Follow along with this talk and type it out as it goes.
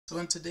So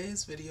in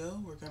today's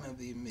video, we're going to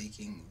be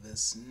making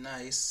this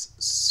nice,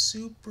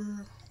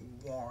 super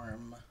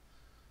warm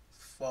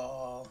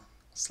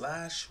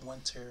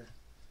fall/winter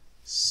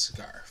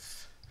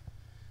scarf.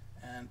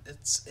 And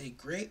it's a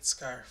great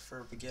scarf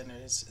for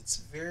beginners. It's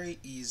very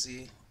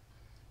easy.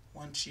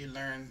 Once you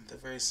learn the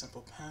very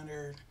simple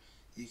pattern,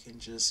 you can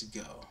just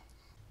go.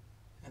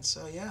 And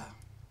so yeah,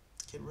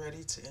 get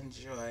ready to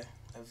enjoy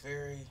a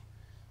very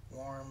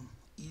warm,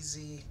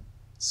 easy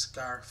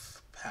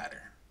scarf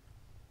pattern.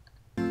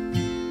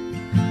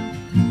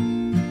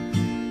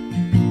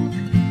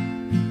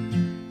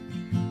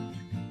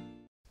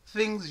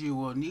 Things you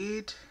will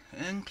need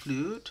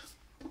include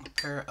a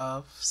pair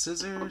of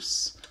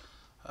scissors,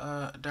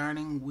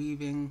 darning,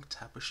 weaving,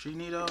 tapestry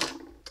needle,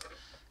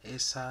 a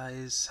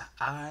size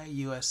I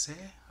USA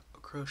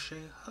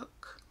crochet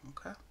hook,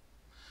 okay,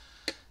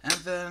 and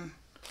then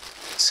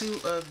 2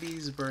 of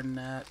these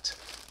Bernat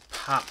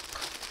pop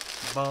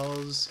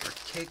balls or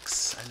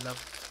cakes. I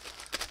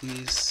love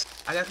these.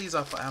 I got these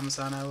off of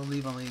Amazon. I will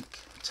leave a link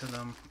to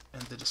them in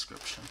the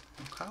description,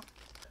 okay.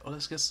 Well,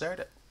 let's get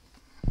started.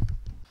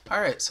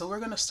 Alright, so we're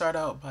going to start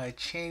out by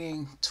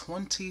chaining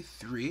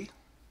 23,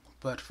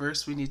 but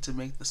first we need to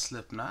make the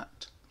slip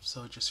knot.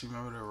 So just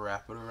remember to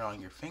wrap it around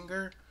your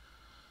finger,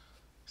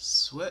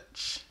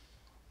 switch,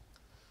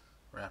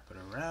 wrap it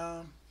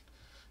around.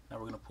 Now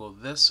we're going to pull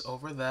this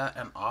over that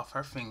and off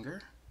our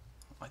finger,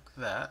 like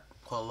that.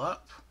 Pull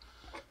up,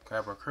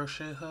 grab our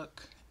crochet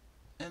hook,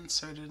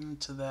 insert it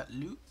into that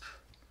loop,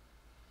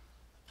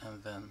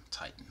 and then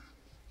tighten.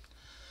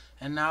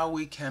 And now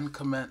we can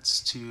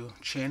commence to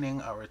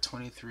chaining our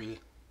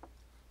 23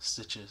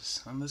 stitches.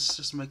 And let's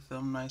just make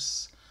them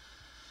nice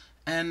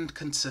and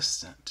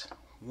consistent.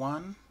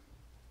 1,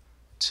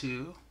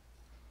 2,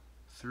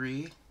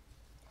 3,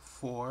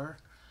 4,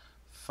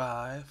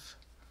 5,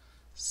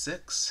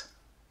 6,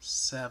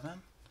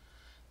 7,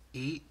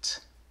 8,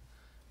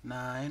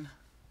 9,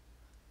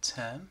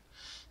 10.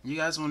 You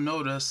guys will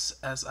notice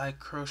as I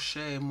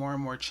crochet more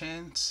and more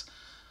chains,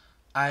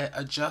 I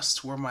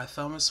adjust where my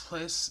thumb is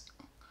placed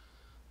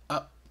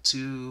up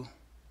to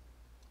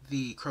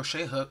the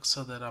crochet hook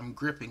so that I'm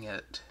gripping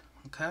it,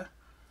 okay?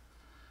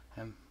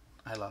 And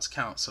I lost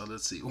count, so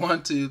let's see.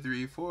 1, 2,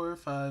 3, 4,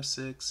 5,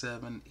 6,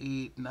 7,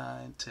 8,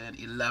 9, 10,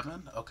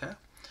 11, okay?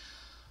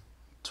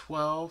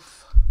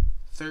 12,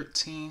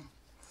 13,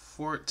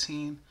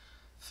 14,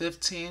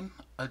 15,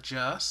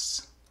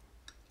 adjust.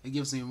 It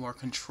gives me more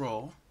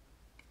control.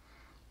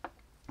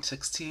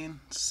 16,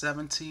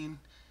 17,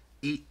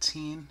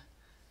 18,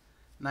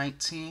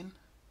 19,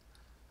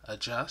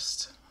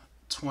 adjust.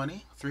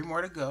 20, 3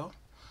 more to go.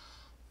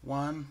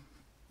 1,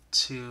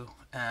 2,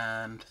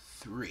 and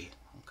 3.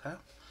 Okay,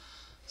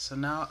 so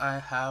now I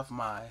have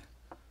my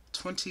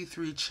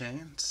 23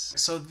 chains.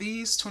 So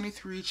these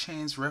 23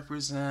 chains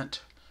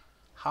represent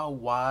how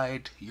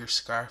wide your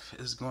scarf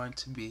is going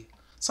to be.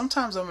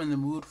 Sometimes I'm in the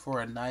mood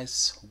for a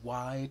nice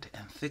wide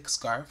and thick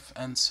scarf,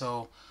 and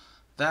so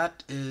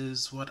that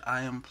is what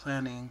I am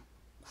planning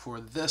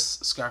for this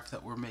scarf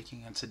that we're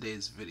making in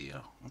today's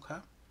video.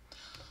 Okay,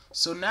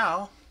 so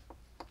now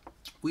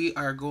we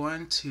are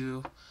going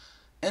to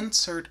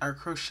insert our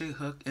crochet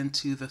hook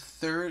into the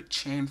 3rd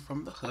chain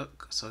from the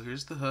hook. So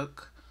here's the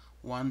hook,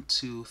 1,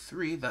 2,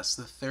 3. That's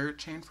the 3rd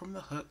chain from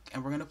the hook,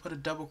 and we're going to put a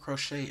double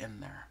crochet in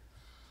there.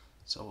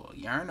 So we'll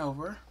yarn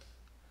over,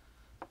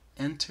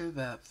 enter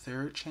that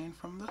 3rd chain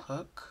from the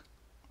hook,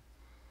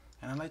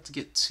 and I like to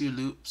get 2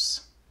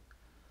 loops.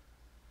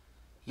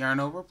 Yarn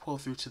over, pull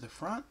through to the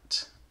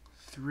front,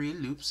 3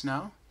 loops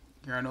now.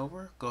 Yarn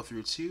over, go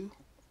through 2,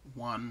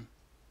 1,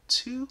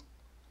 2.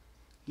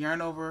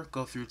 Yarn over,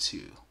 go through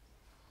 2,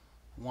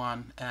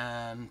 1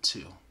 and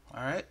 2.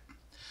 All right,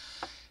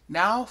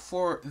 now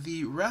for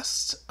the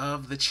rest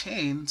of the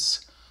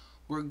chains,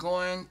 we're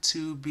going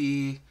to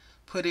be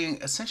putting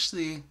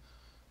essentially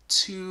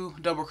 2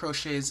 double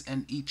crochets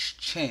in each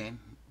chain,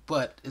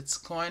 but it's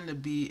going to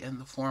be in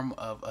the form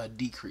of a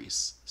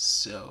decrease.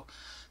 So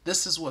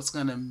this is what's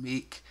going to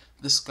make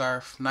the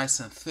scarf nice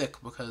and thick,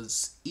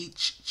 because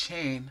each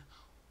chain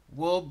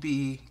will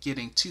be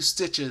getting 2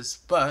 stitches,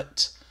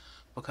 but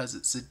because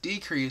it's a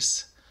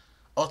decrease,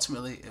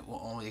 ultimately it will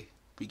only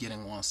be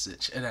getting 1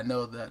 stitch. And I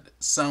know that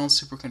sounds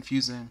super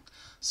confusing,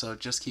 so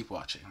just keep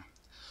watching.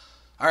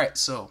 Alright,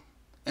 so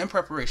in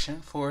preparation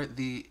for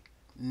the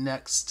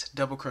next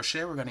double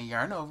crochet, we're going to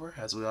yarn over,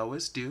 as we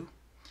always do,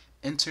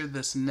 enter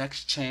this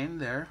next chain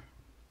there,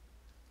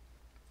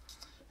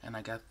 and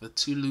I got the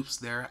 2 loops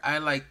there. I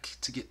like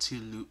to get 2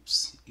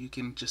 loops. You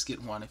can just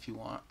get 1 if you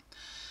want.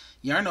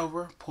 Yarn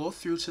over, pull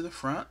through to the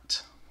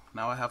front.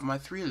 Now I have my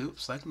 3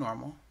 loops like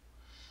normal.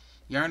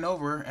 Yarn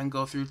over and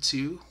go through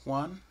 2,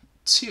 1,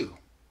 2.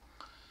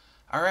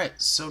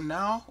 Alright, so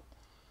now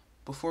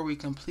before we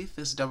complete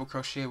this double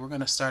crochet, we're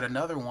going to start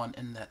another one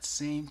in that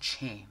same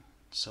chain.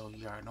 So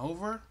yarn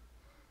over,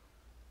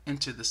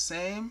 enter the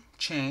same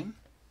chain,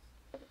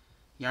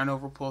 yarn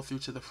over, pull through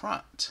to the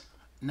front.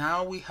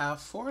 Now we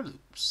have 4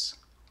 loops.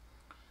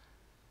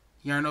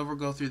 Yarn over,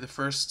 go through the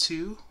first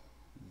 2,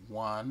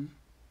 1,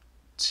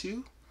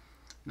 2.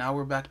 Now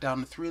we're back down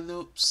to 3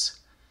 loops,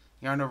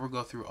 yarn over,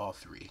 go through all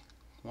 3.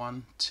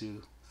 1,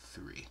 2,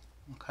 3.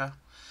 Okay,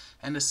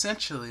 and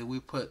essentially we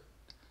put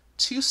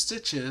 2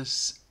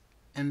 stitches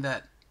in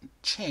that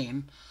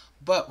chain,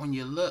 but when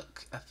you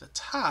look at the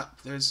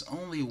top, there's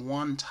only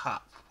one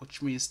top,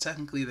 which means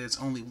technically there's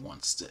only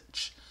 1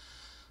 stitch.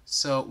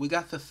 So we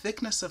got the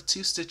thickness of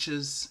 2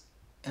 stitches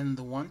in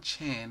the one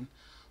chain,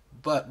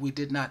 but we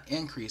did not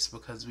increase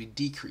because we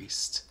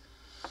decreased.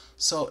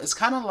 So it's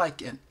kind of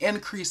like an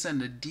increase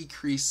and a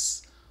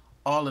decrease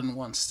all in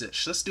one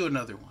stitch. Let's do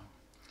another one.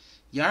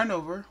 Yarn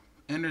over,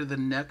 enter the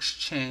next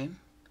chain,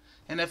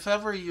 and if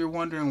ever you're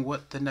wondering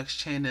what the next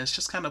chain is,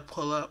 just kind of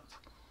pull up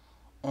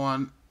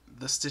on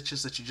the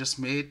stitches that you just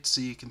made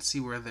so you can see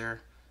where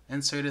they're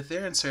inserted.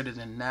 They're inserted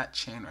in that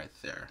chain right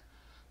there.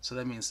 So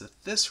that means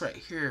that this right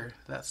here,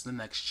 that's the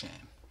next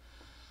chain.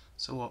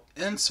 So we'll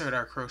insert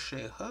our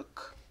crochet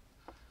hook,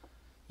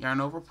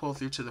 yarn over, pull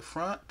through to the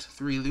front,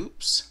 3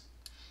 loops,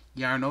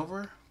 yarn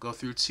over, go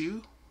through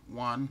 2,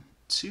 1,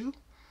 2.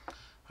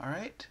 All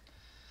right,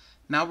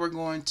 now we're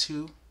going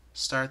to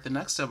start the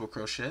next double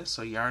crochet.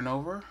 So yarn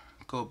over,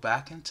 go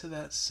back into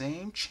that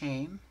same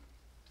chain,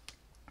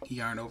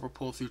 yarn over,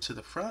 pull through to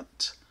the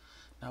front.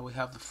 Now we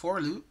have the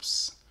 4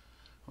 loops.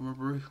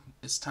 Remember,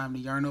 it's time to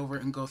yarn over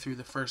and go through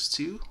the first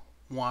 2,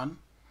 1,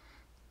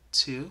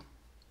 2,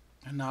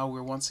 and now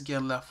we're once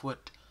again left with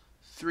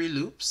 3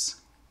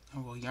 loops,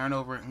 and we'll yarn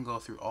over and go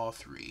through all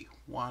 3,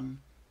 1,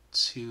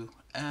 2,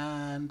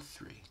 and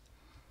 3.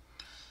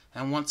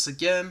 And once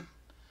again,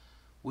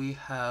 we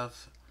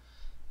have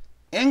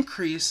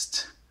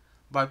increased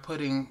by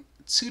putting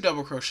 2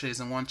 double crochets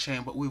in one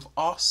chain, but we've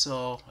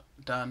also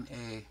done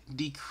a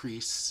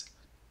decrease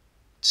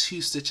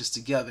 2 stitches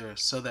together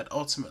so that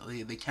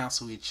ultimately they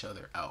cancel each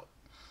other out.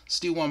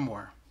 Let's do one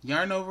more.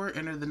 Yarn over,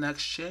 enter the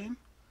next chain,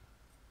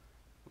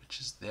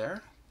 which is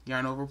there.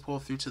 Yarn over, pull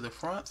through to the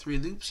front, 3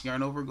 loops,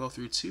 yarn over, go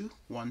through 2,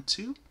 1,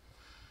 2.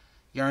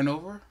 Yarn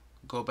over,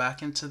 go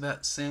back into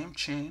that same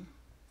chain.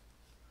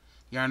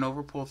 Yarn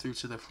over, pull through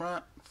to the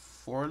front,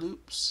 4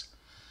 loops.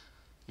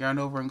 Yarn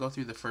over and go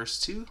through the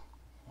first 2,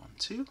 1,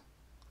 2.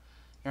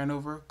 Yarn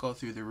over, go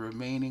through the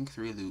remaining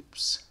 3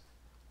 loops,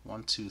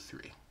 1, 2,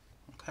 3.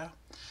 Okay,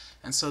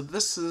 and so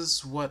this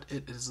is what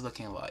it is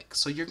looking like.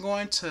 So you're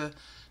going to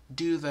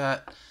do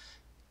that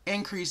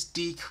increase,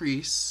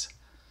 decrease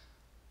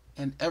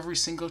in every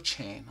single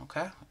chain,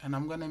 okay? And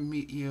I'm going to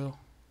meet you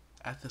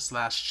at this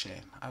last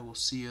chain. I will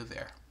see you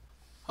there.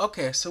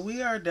 Okay, so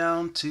we are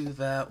down to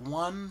that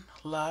one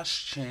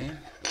last chain.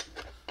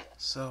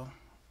 So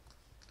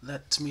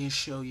let me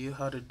show you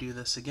how to do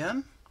this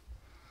again.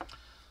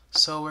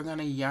 So we're going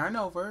to yarn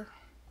over,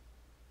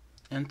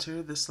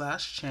 enter this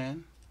last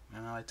chain,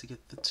 and I like to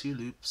get the 2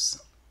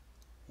 loops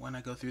when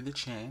I go through the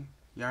chain.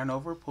 Yarn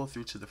over, pull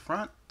through to the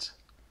front,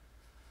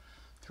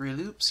 3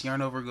 loops,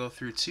 yarn over, go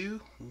through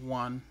 2,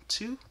 1,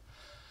 2.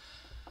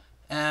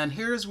 And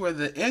here's where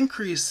the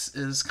increase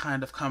is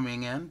kind of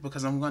coming in,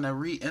 because I'm going to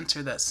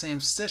re-enter that same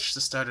stitch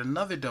to start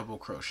another double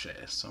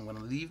crochet. So I'm going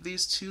to leave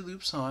these 2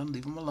 loops on,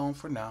 leave them alone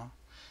for now.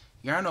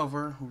 Yarn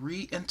over,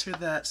 re-enter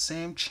that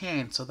same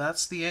chain. So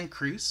that's the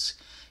increase.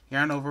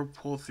 Yarn over,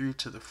 pull through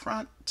to the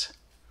front,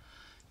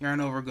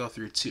 yarn over, go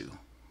through 2,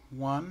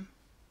 1,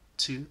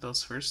 2,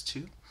 those first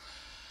 2.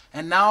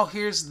 And now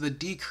here's the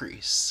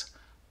decrease,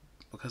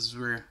 because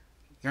we're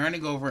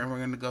yarning over and we're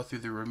going to go through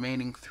the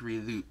remaining 3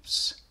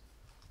 loops.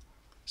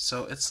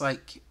 So it's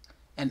like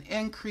an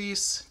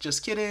increase,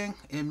 just kidding,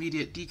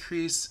 immediate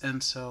decrease,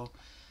 and so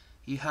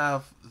you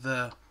have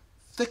the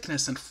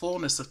thickness and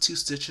fullness of 2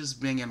 stitches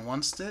being in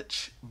 1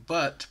 stitch,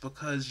 but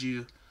because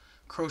you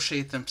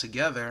crochet them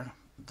together,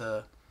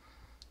 the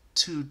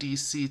 2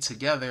 DC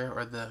together,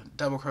 or the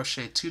double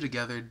crochet 2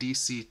 together,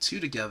 DC 2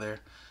 together,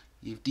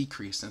 you've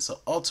decreased. And so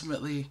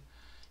ultimately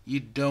you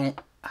don't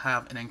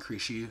have an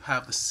increase. You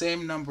have the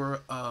same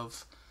number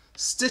of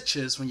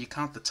stitches when you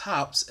count the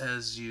tops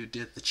as you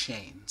did the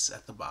chains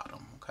at the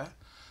bottom. Okay,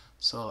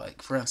 so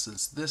like for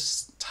instance,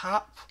 this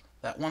top,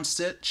 that 1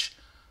 stitch,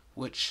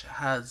 which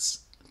has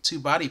 2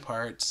 body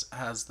parts,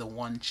 has the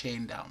 1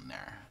 chain down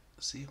there.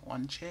 See,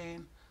 1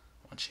 chain,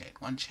 1 chain,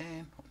 1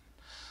 chain,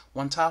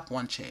 1 top,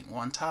 1 chain,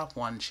 1 top,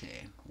 1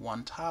 chain,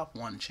 1 top,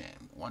 1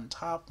 chain, 1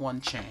 top,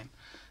 1 chain,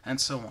 and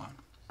so on.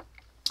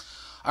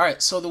 All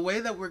right, so the way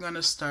that we're going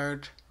to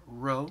start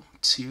row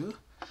 2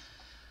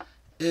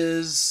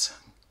 is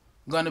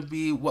going to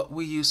be what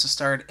we use to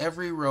start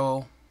every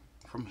row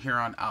from here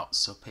on out.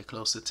 So pay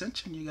close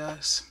attention, you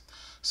guys.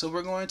 So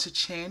we're going to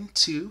chain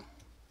 2,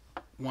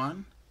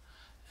 1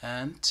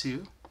 and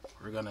 2.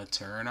 We're going to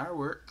turn our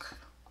work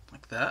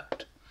like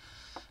that.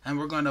 And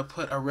we're going to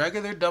put a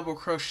regular double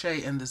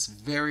crochet in this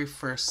very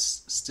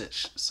first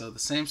stitch. So the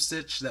same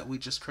stitch that we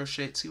just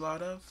crocheted 2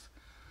 out of,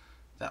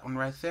 that one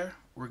right there,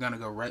 we're going to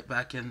go right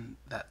back in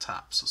that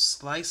top. So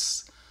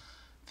slice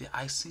the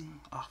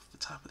icing off the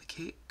top of the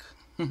cake.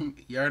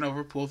 Yarn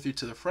over, pull through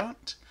to the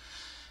front.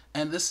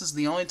 And this is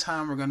the only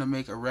time we're going to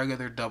make a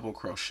regular double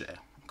crochet.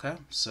 Okay,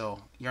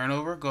 so yarn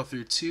over, go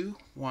through 2,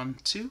 1,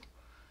 2.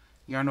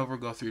 Yarn over,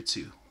 go through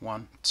 2,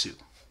 1, 2.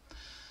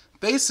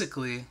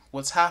 basically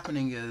what's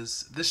happening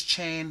is this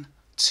chain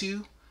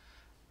 2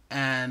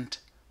 and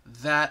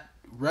that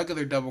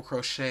regular double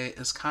crochet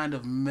is kind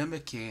of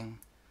mimicking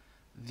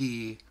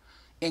the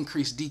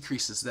increase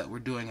decreases that we're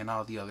doing in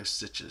all the other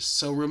stitches.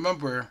 So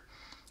remember,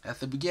 at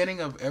the beginning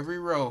of every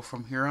row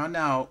from here on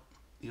out,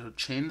 you'll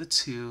chain the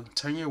 2,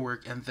 turn your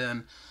work, and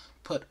then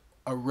put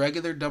a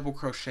regular double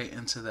crochet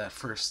into that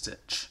first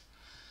stitch.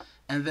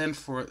 And then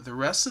for the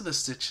rest of the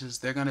stitches,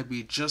 they're going to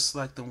be just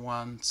like the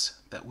ones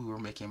that we were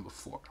making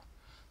before.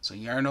 So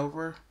yarn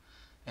over,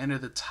 enter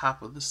the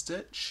top of the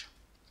stitch,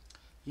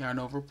 yarn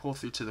over, pull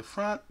through to the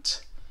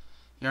front,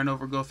 yarn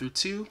over, go through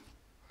 2,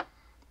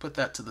 put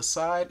that to the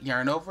side,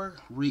 yarn over,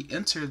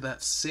 re-enter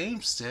that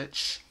same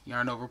stitch,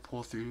 yarn over,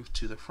 pull through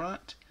to the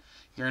front,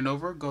 yarn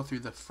over, go through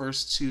the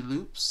first 2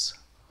 loops,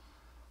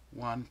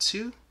 1,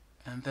 2,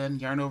 and then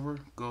yarn over,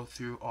 go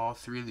through all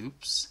 3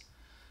 loops,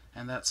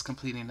 and that's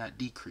completing that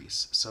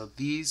decrease. So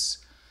these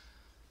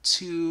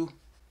 2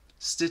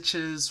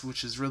 stitches,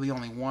 which is really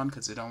only 1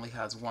 because it only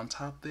has 1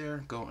 top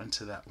there, go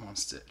into that 1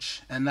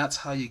 stitch. And that's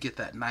how you get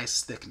that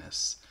nice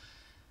thickness.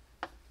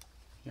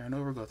 Yarn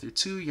over, go through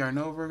 2, yarn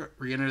over,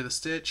 re-enter the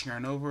stitch,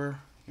 yarn over,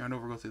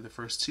 go through the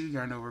first 2,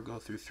 yarn over, go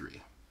through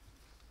 3.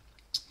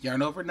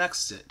 Yarn over,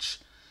 next stitch.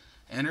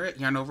 Enter it,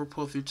 yarn over,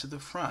 pull through to the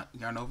front,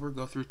 yarn over,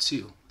 go through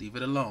 2, leave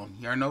it alone,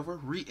 yarn over,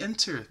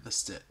 re-enter the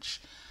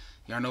stitch,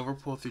 yarn over,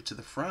 pull through to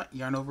the front,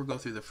 yarn over, go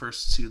through the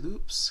first 2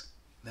 loops,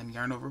 then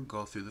yarn over,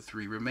 go through the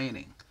 3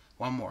 remaining.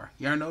 One more,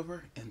 yarn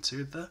over,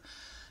 enter the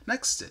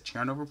next stitch,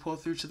 yarn over, pull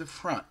through to the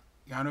front,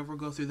 yarn over,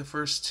 go through the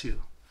first 2,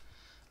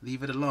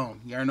 leave it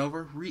alone, yarn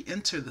over,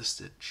 re-enter the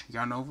stitch,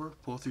 yarn over,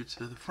 pull through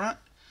to the front,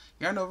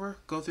 yarn over,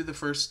 go through the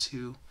first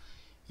 2,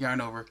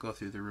 yarn over, go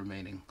through the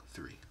remaining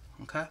 3.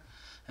 Okay?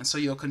 And so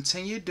you'll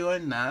continue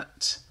doing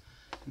that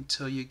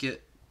until you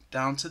get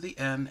down to the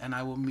end, and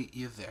I will meet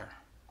you there.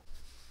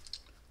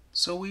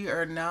 So we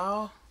are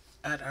now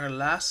at our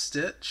last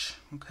stitch.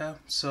 Okay,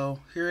 so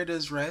here it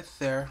is right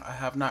there. I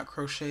have not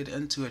crocheted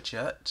into it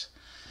yet.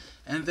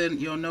 And then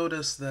you'll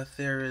notice that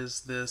there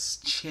is this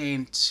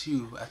chain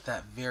 2 at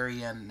that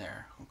very end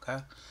there.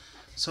 Okay,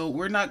 so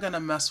we're not going to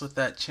mess with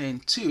that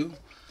chain 2.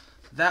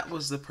 That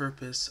was the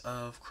purpose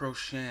of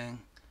crocheting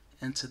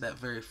into that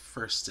very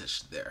first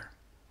stitch there.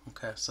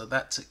 Okay, so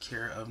that took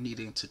care of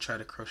needing to try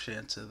to crochet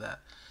into that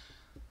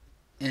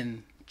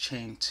in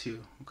chain 2.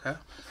 Okay,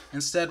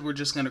 instead we're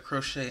just going to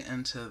crochet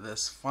into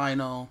this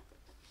final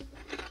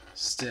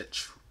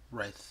stitch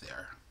right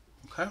there.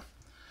 Okay,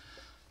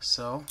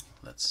 so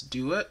let's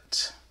do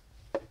it.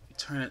 You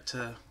turn it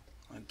to,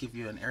 I'll give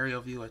you an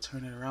aerial view. I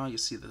turn it around, you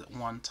see the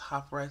 1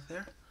 top right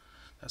there.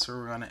 That's where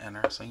we're going to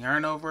enter. So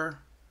yarn over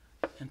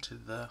into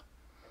the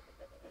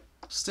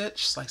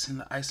stitch, slicing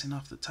the icing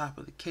off the top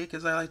of the cake,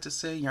 as I like to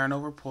say. Yarn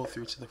over, pull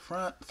through to the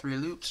front, 3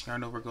 loops,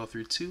 yarn over, go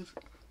through 2,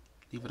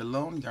 leave it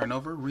alone, yarn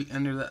over,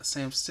 re-enter that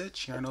same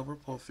stitch, yarn over,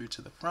 pull through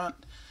to the front,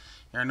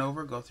 yarn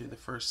over, go through the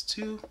first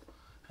 2,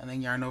 and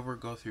then yarn over,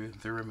 go through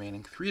the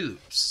remaining 3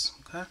 loops.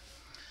 Okay,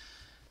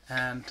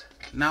 and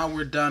now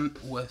we're done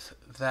with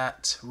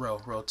that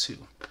row, row 2.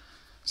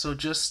 So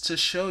just to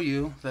show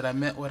you that I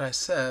meant what I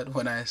said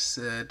when I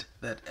said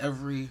that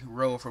every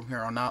row from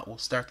here on out will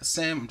start the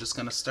same, I'm just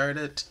going to start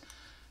it,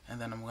 and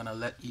then I'm going to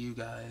let you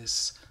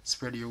guys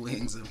spread your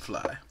wings and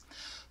fly.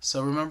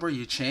 So remember,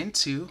 you chain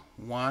 2,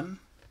 1,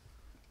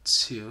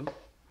 2,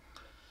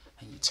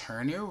 and you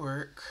turn your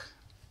work,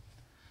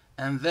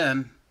 and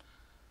then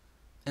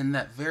in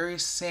that very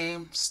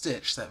same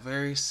stitch, that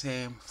very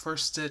same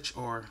first stitch,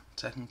 or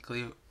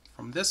technically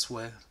from this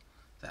way,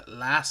 that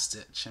last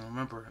stitch, and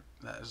remember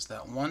that is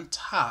that 1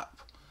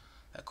 top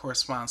that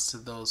corresponds to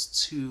those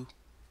 2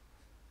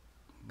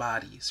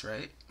 bodies,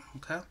 right?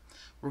 Okay,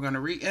 we're going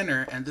to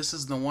re-enter, and this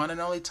is the one and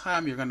only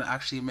time you're going to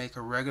actually make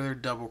a regular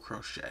double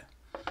crochet.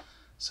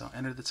 So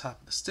enter the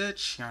top of the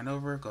stitch, yarn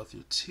over, go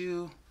through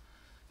 2,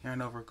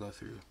 yarn over, go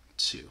through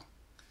 2.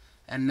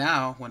 And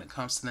now when it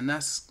comes to the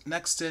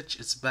next stitch,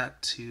 it's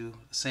back to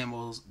the same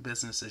old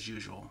business as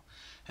usual.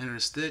 Enter the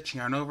stitch,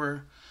 yarn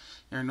over,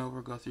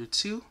 go through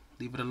 2,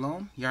 leave it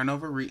alone, yarn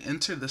over,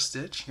 re-enter the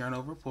stitch, yarn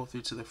over, pull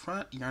through to the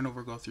front, yarn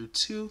over, go through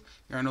 2,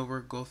 yarn over,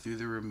 go through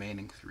the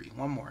remaining 3.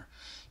 One more.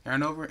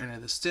 Yarn over, enter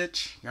the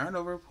stitch, yarn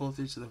over, pull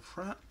through to the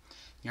front,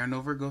 yarn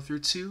over, go through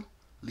 2,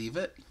 leave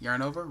it,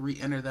 yarn over,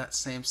 re-enter that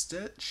same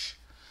stitch,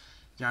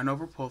 yarn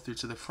over, pull through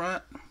to the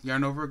front,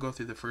 yarn over, go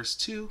through the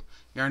first 2,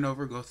 yarn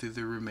over, go through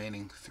the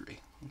remaining 3.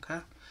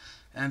 Okay,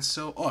 and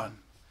so on.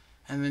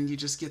 And then you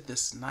just get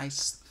this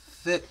nice,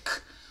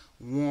 thick,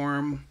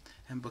 warm,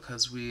 and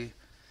because we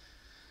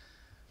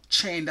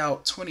chained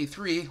out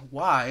 23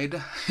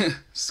 wide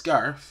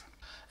scarf.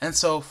 And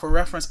so for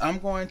reference, I'm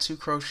going to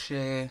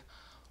crochet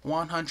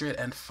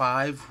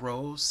 105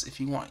 rows. If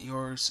you want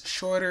yours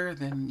shorter,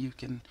 then you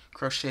can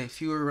crochet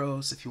fewer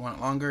rows. If you want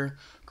it longer,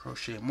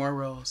 crochet more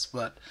rows.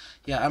 But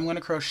yeah, I'm going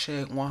to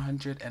crochet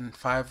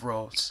 105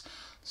 rows.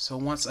 So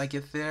once I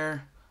get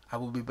there, I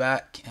will be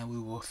back and we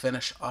will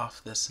finish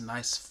off this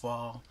nice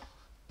fall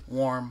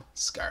warm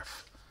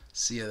scarf.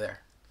 See you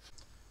there.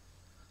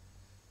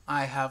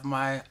 I have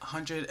my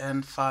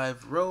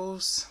 105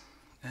 rows,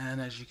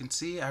 and as you can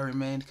see, I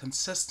remained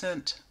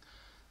consistent.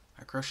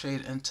 I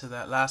crocheted into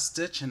that last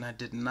stitch, and I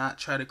did not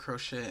try to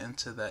crochet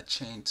into that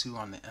chain 2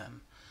 on the end.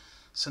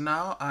 So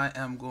now I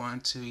am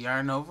going to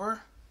yarn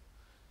over,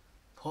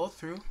 pull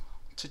through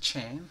to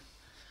chain,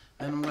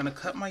 and I'm going to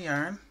cut my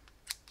yarn,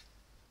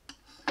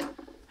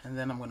 and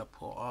then I'm going to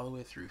pull all the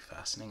way through,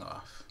 fastening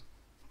off.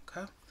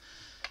 Okay?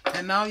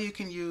 And now you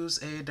can use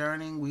a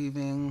darning,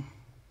 weaving,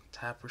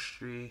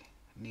 tapestry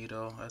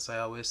needle. As I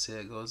always say,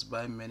 it goes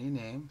by many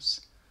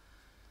names,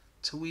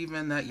 to weave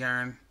in that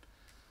yarn.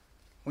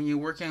 When you're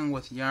working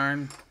with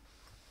yarn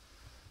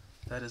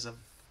that is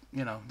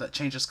that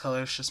changes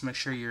colors, just make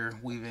sure you're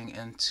weaving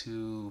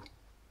into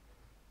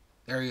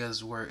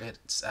areas where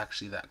it's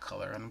actually that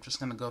color. And I'm just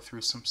going to go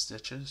through some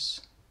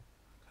stitches.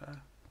 Okay.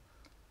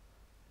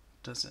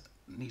 Doesn't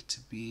need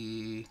to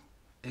be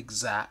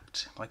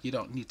exact, like you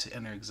don't need to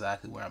enter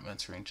exactly where I'm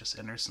entering, just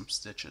enter some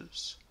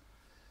stitches.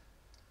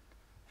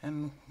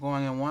 And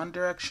going in one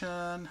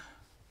direction,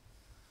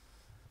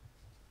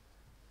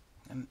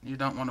 and you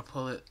don't want to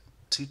pull it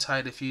too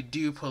tight. If you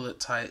do pull it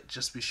tight,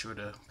 just be sure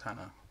to kind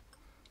of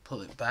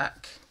pull it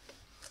back.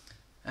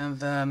 And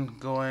then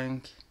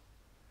going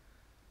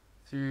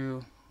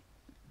through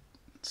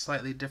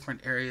slightly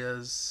different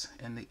areas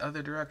in the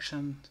other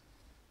direction,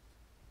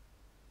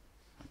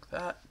 like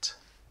that.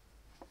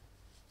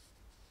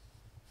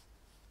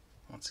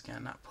 Once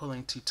again, not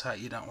pulling too tight,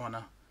 you don't want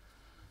to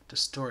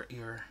distort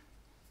your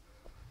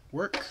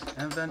work,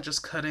 and then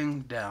just cutting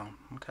down.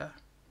 Okay,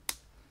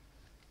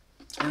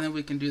 and then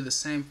we can do the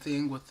same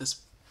thing with this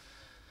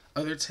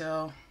other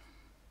tail,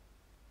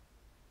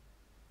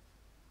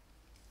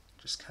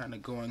 just kind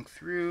of going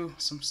through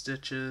some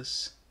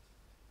stitches.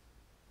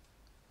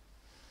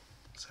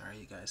 Sorry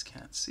you guys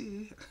can't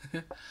see,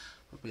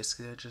 but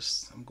basically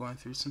I'm going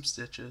through some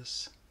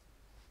stitches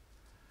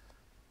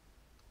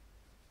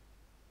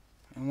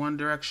in one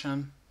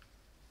direction,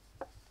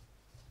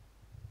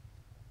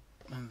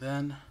 and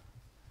then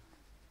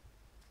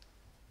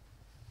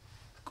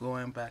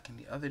going back in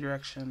the other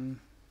direction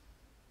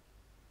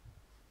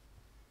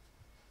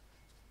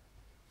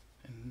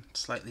in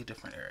slightly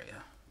different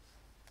area.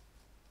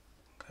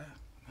 Okay,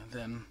 and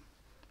then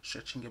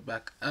stretching it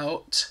back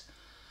out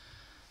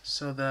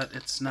so that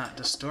it's not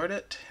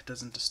distorted. It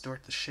doesn't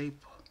distort the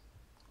shape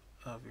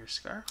of your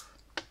scarf.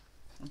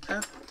 Okay,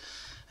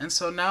 and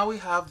so now we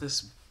have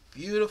this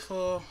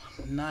beautiful,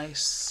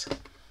 nice,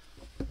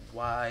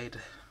 wide,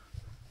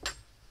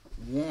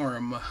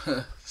 warm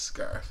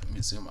scarf. Let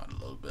me zoom out a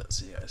little bit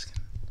so you guys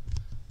can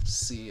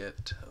see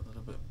it a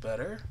little bit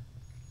better.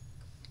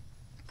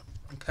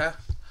 Okay,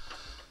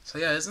 so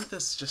yeah, isn't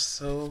this just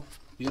so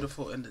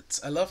beautiful? And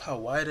I love how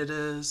wide it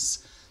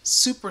is,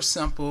 super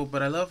simple,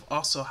 but I love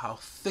also how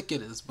thick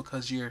it is,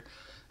 because you're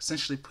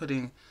essentially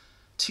putting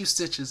 2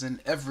 stitches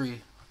in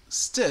every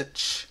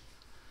stitch,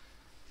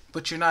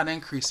 but you're not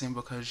increasing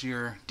because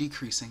you're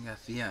decreasing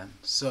at the end.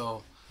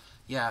 So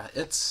yeah,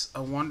 it's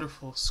a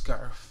wonderful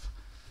scarf,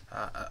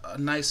 a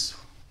nice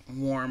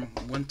warm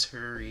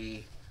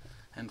wintry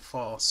and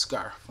fall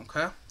scarf.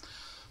 Okay,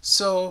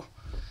 so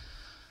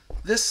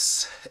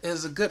this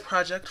is a good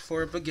project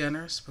for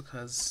beginners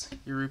because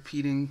you're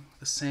repeating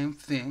the same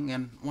thing,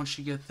 and once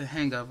you get the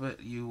hang of it,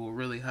 you will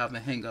really have the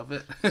hang of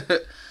it.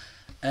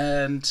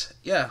 And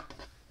yeah,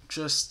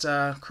 just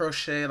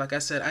crochet. Like I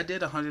said, I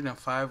did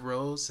 105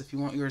 rows. If you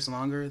want yours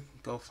longer,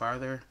 go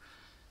farther.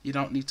 You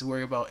don't need to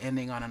worry about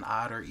ending on an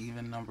odd or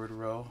even numbered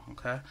row.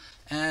 Okay,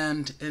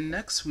 and in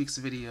next week's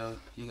video,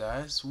 you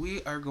guys,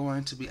 we are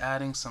going to be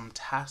adding some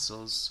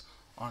tassels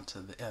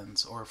onto the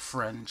ends, or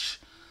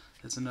fringe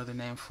is another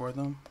name for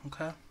them.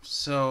 Okay,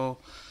 so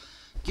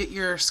get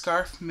your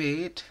scarf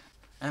made,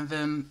 and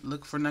then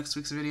look for next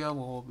week's video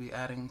where we'll be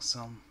adding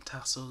some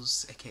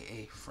tassels,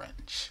 aka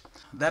fringe.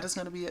 That is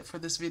going to be it for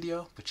this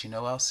video, but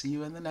I'll see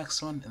you in the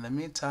next one. In the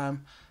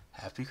meantime,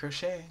 happy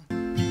crocheting.